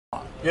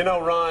You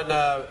know, Ron,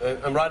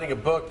 I'm writing a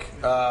book,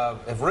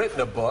 have written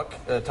a book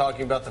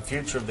talking about the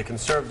future of the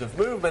conservative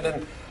movement,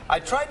 and I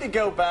tried to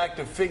go back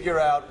to figure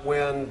out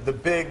when the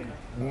big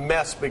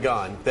mess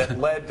began that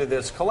led to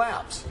this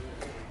collapse.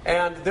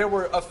 And there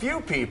were a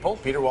few people,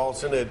 Peter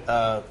Walson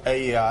at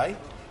AEI,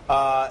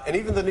 and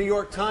even the New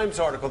York Times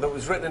article that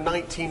was written in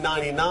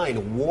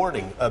 1999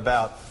 warning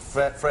about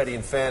Freddie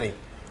and Fannie.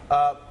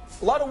 A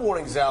lot of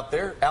warnings out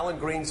there. Alan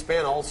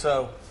Greenspan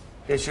also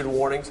issued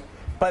warnings.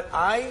 But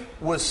I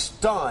was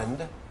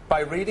stunned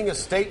by reading a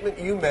statement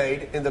you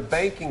made in the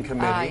Banking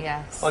Committee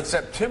on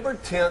September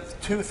 10th,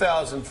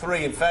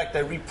 2003. In fact, I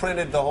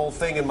reprinted the whole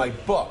thing in my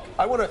book.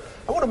 I want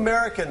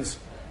Americans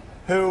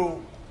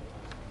who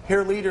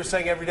hear leaders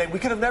saying every day, we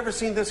could have never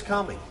seen this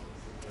coming.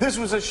 This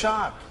was a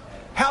shock.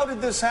 How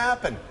did this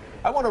happen?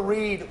 I want to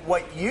read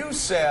what you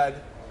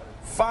said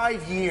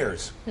 5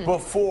 years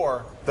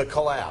before the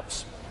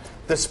collapse.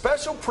 The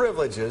special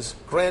privileges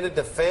granted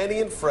to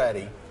Fannie and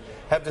Freddie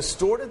have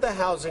distorted the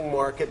housing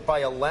market by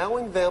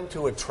allowing them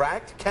to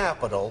attract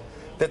capital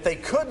that they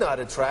could not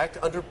attract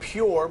under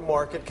pure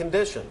market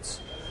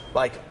conditions.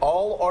 Like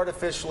all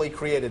artificially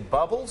created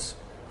bubbles,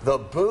 the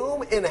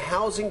boom in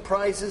housing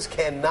prices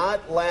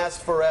cannot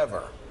last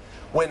forever.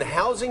 When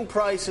housing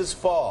prices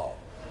fall,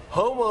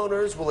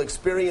 homeowners will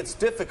experience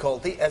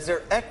difficulty as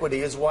their equity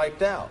is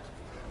wiped out.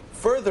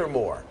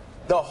 Furthermore,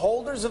 the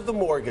holders of the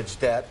mortgage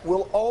debt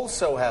will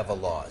also have a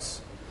loss.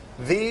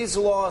 These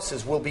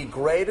losses will be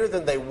greater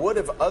than they would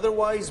have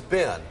otherwise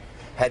been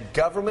had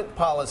government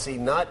policy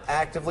not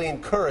actively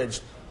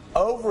encouraged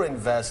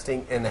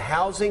overinvesting in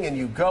housing. And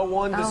you go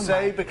on to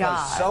say,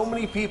 because so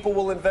many people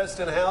will invest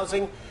in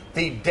housing,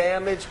 the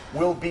damage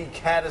will be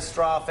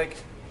catastrophic.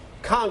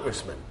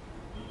 Congressman,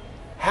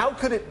 how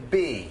could it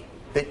be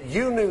that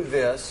you knew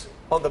this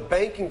on the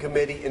Banking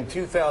Committee in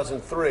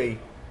 2003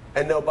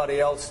 and nobody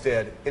else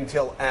did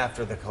until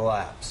after the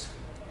collapse?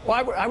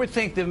 Well, I would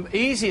think the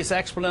easiest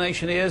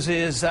explanation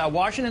is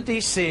Washington,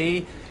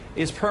 D.C.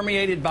 is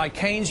permeated by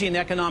Keynesian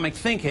economic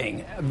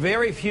thinking.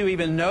 Very few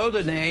even know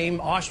the name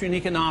Austrian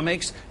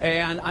economics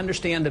and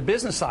understand the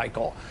business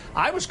cycle.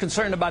 I was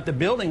concerned about the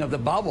building of the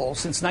bubble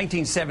since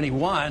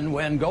 1971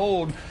 when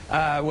gold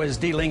was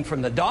delinked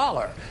from the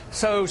dollar.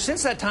 So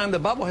since that time, the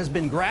bubble has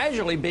been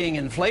gradually being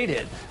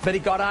inflated, but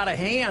it got out of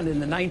hand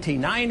in the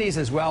 1990s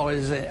as well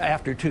as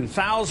after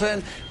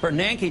 2000.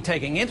 Bernanke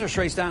taking interest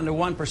rates down to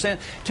 1%.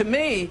 To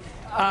me,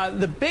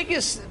 the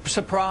biggest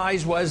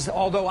surprise was,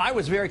 although I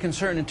was very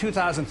concerned in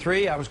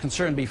 2003, I was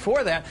concerned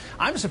before that,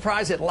 I'm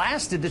surprised it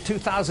lasted to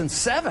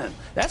 2007.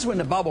 That's when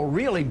the bubble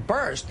really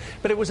burst.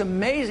 But it was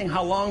amazing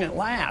how long it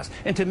lasts.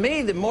 And to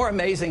me, the more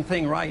amazing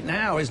thing right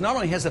now is not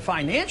only has the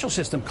financial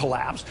system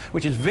collapsed,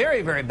 which is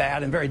very, very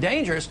bad and very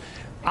dangerous,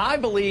 I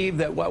believe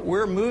that what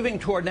we're moving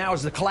toward now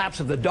is the collapse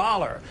of the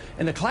dollar.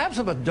 And the collapse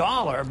of a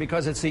dollar,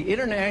 because it's the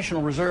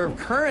international reserve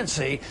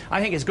currency,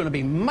 I think is going to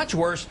be much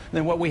worse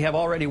than what we have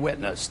already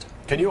witnessed.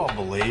 Can you all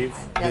believe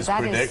his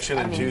prediction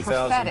in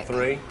 2003?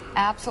 Prophetic.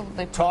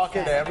 Absolutely prophetic.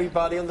 Talking to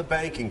everybody on the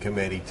Banking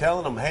Committee,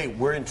 telling them, hey,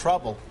 we're in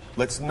trouble.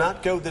 Let's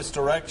not go this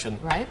direction.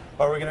 Right.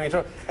 Or we're going to be in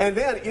trouble. And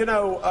then, you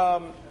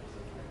know,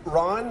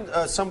 Ron,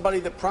 somebody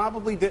that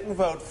probably didn't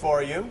vote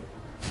for you,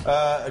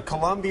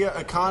 Columbia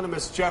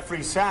economist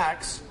Jeffrey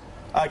Sachs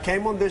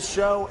came on this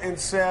show and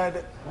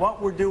said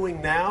what we're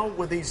doing now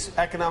with these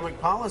economic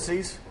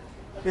policies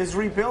is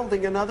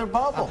rebuilding another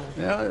bubble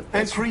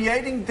and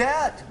creating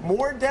debt,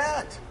 more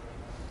debt.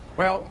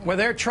 Well,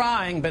 they're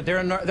trying, but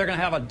they're going to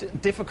have a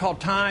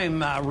difficult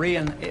time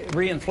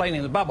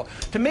reinflating the bubble.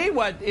 To me,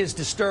 what is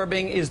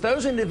disturbing is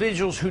those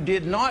individuals who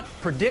did not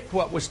predict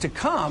what was to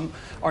come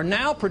are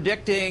now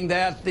predicting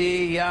that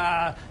the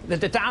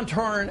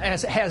downturn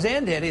has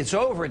ended. It's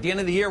over. At the end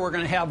of the year, we're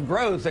going to have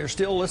growth. They're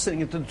still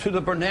listening to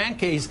the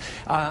Bernankes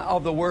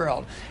of the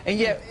world. And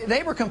yet,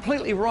 they were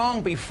completely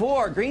wrong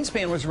before.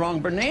 Greenspan was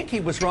wrong.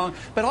 Bernanke was wrong.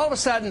 But all of a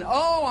sudden,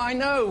 oh, I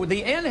know,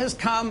 the end has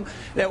come,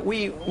 that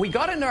we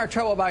got into our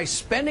trouble by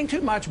spending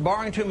too much,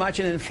 borrowing too much,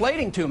 and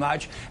inflating too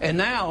much, and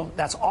now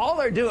that's all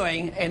they're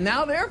doing, and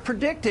now they're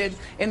predicted,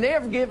 and they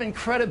have given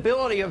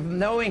credibility of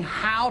knowing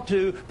how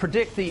to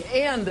predict the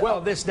end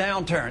of this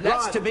downturn.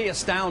 That's to be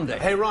astounding.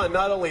 Hey, Ron,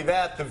 not only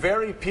that, the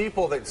very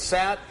people that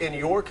sat in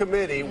your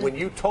committee when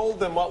you told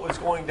them what was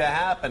going to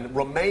happen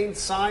remained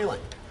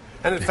silent.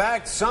 And in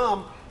fact,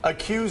 some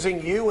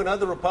accusing you and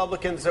other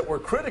Republicans that were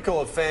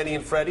critical of Fannie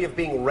and Freddie of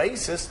being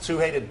racists who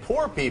hated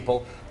poor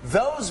people.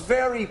 Those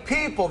very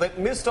people that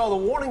missed all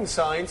the warning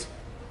signs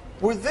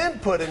were then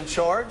put in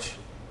charge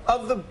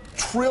of the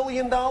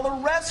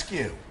trillion-dollar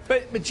rescue.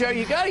 But Joe,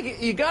 you got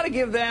to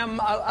give them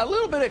a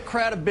little bit of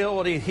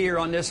credibility here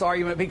on this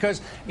argument,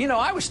 because, you know,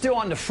 I was still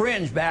on the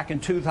fringe back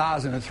in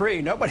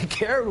 2003. Nobody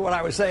cared what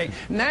I was saying.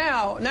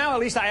 Now at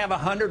least I have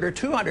 100 or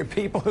 200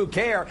 people who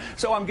care,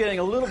 so I'm getting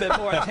a little bit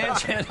more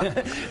attention.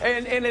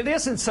 and it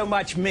isn't so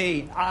much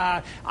me.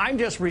 I'm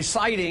just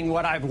reciting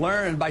what I've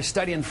learned by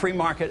studying free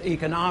market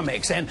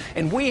economics,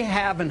 and we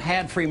haven't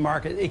had free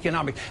market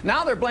economics.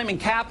 Now they're blaming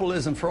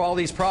capitalism for all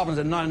these problems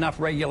and not enough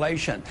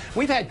regulation.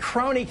 We've had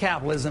crony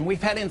capitalism.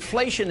 We've had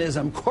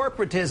inflationism,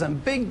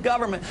 corporatism, big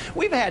government.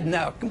 We've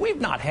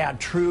not had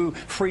true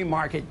free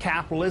market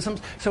capitalism,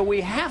 so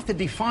we have to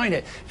define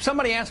it.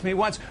 Somebody asked me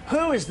once,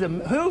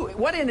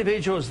 what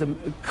individuals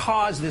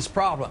caused this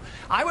problem?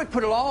 I would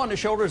put it all on the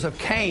shoulders of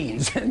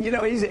Keynes. And you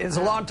know, it's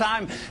a long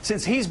time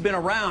since he's been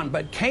around,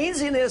 but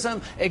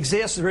Keynesianism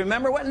exists.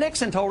 Remember what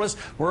Nixon told us?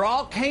 We're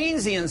all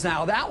Keynesians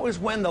now. That was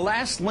when the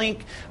last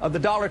link of the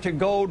dollar to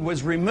gold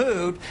was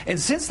removed, and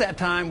since that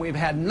time we've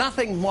had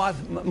nothing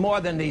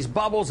more than these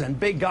bubbles and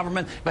big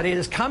government, but it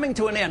is coming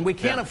to an end. We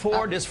can't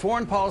afford this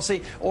foreign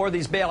policy or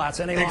these bailouts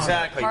any longer.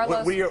 Exactly.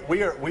 Carlos? We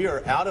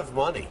are out of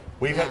money.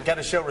 We've got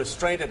to show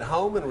restraint at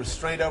home and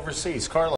restraint overseas. Carlos.